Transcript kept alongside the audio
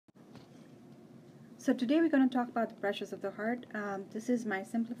So today we're going to talk about the pressures of the heart. This is my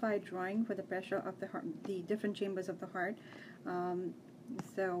simplified drawing for the pressure of the heart, the different chambers of the heart.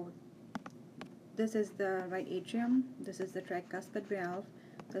 So this is the right atrium, this is the tricuspid valve,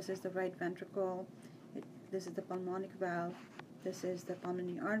 this is the right ventricle, this is the pulmonic valve, this is the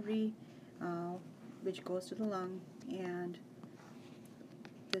pulmonary artery which goes to the lung, and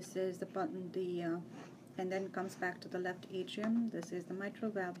this is the and then comes back to the left atrium. This is the mitral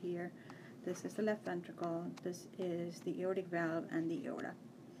valve here. This is the left ventricle, this is the aortic valve and the aorta.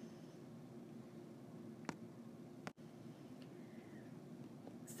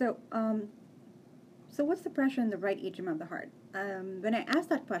 So what's the pressure in the right atrium of the heart? When I ask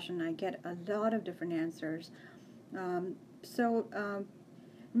that question, I get a lot of different answers.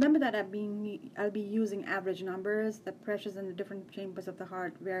 Remember that I'll be using average numbers. The pressures in the different chambers of the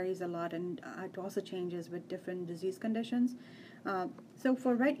heart varies a lot, and it also changes with different disease conditions. So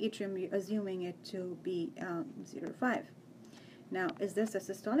for right atrium, we're assuming it to be 0 to 5. Now, is this a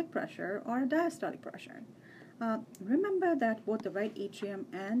systolic pressure or a diastolic pressure? Remember that both the right atrium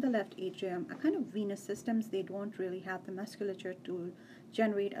and the left atrium are kind of venous systems. They don't really have the musculature to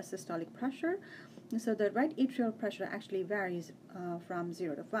generate a systolic pressure. So the right atrial pressure actually varies from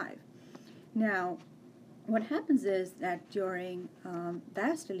 0 to 5. Now, what happens is that during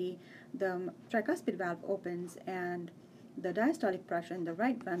diastole, the tricuspid valve opens and the diastolic pressure in the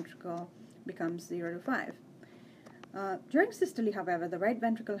right ventricle becomes 0 to 5. During systole, however, the right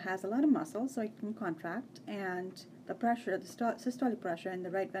ventricle has a lot of muscle, so it can contract, and the pressure, the systolic pressure in the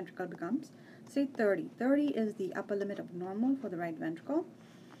right ventricle becomes, say, 30. 30 is the upper limit of normal for the right ventricle.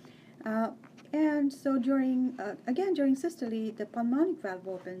 And so during systole, the pulmonic valve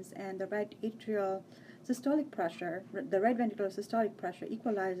opens and the right atrial systolic pressure, the right ventricular systolic pressure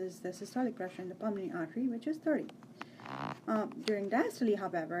equalizes the systolic pressure in the pulmonary artery, which is 30. During diastole,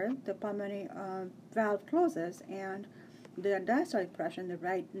 however, the pulmonary valve closes and the diastolic pressure in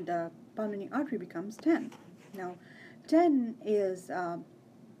the pulmonary artery becomes 10. Now, 10 is,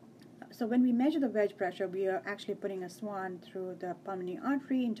 so when we measure the wedge pressure, we are actually putting a swan through the pulmonary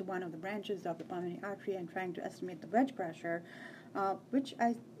artery into one of the branches of the pulmonary artery and trying to estimate the wedge pressure, which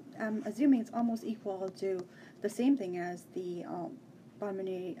I'm assuming is almost equal to the same thing as the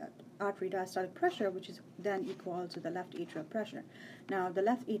pulmonary artery diastolic pressure, which is then equal to the left atrial pressure. Now, the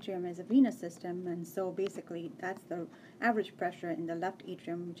left atrium is a venous system, and so basically that's the average pressure in the left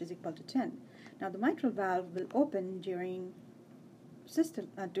atrium, which is equal to 10. Now, the mitral valve will open during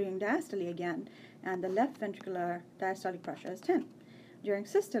diastole again, and the left ventricular diastolic pressure is 10. During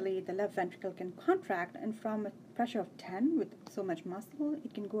systole, the left ventricle can contract, and from a pressure of 10 with so much muscle,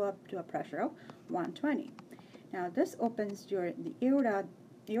 it can go up to a pressure of 120. Now, this opens during the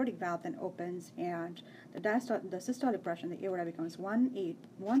aortic valve then opens, and the systolic pressure in the aorta becomes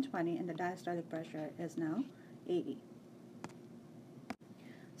 120, and the diastolic pressure is now 80.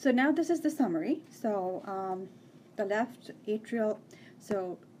 So now this is the summary. So the left atrial,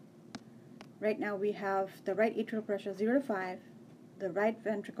 so right now we have the right atrial pressure 0 to 5, the right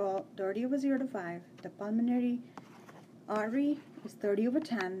ventricle 30 over 0 to 5, the pulmonary artery is 30 over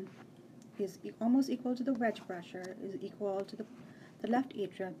 10, is almost equal to the wedge pressure, is equal to the left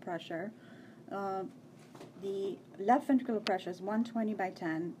atrial pressure. The left ventricular pressure is 120 by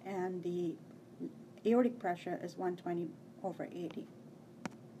 10, and the aortic pressure is 120 over 80.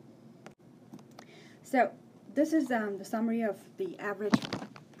 So this is the summary of the average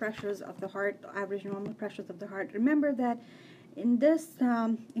pressures of the heart, average normal pressures of the heart. Remember that in this,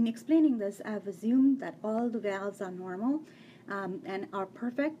 in explaining this, I've assumed that all the valves are normal and are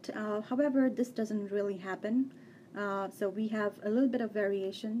perfect. However, this doesn't really happen. So we have a little bit of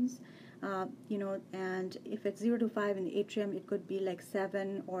variations, and if it's 0 to 5 in the atrium, it could be like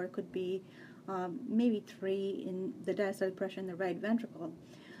 7, or it could be maybe 3 in the diastolic pressure in the right ventricle.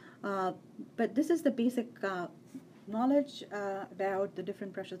 But this is the basic knowledge about the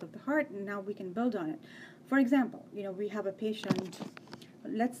different pressures of the heart, and now we can build on it. For example, we have a patient,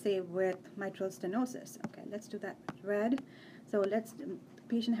 let's say, with mitral stenosis. Okay, let's do that red. So the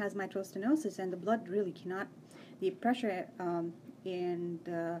patient has mitral stenosis, and the blood really cannot, the pressure in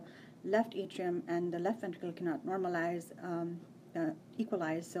the left atrium and the left ventricle cannot normalize,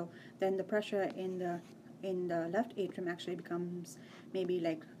 equalize. So then the pressure in the left atrium actually becomes maybe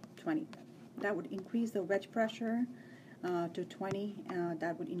like 20. That would increase the wedge pressure to 20.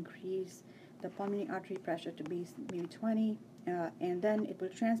 That would increase the pulmonary artery pressure to be maybe 20, and then it will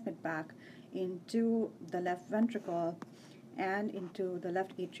transmit back into the left ventricle and into the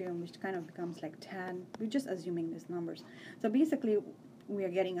left atrium, which kind of becomes like 10. We're just assuming these numbers. So basically, we are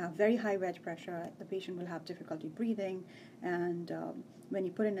getting a very high wedge pressure, the patient will have difficulty breathing, and when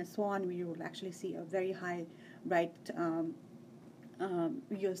you put in a swan, you will actually see a very high right.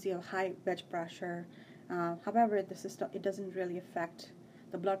 You'll see a high wedge pressure. However, the system, it doesn't really affect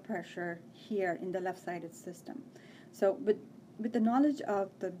the blood pressure here in the left-sided system. So with the knowledge of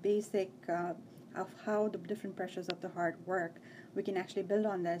the basic of how the different pressures of the heart work, we can actually build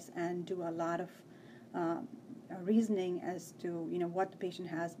on this and do a lot of reasoning as to what the patient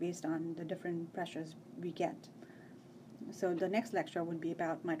has based on the different pressures we get. So the next lecture would be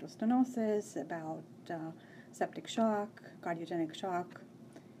about mitral stenosis, about septic shock, cardiogenic shock,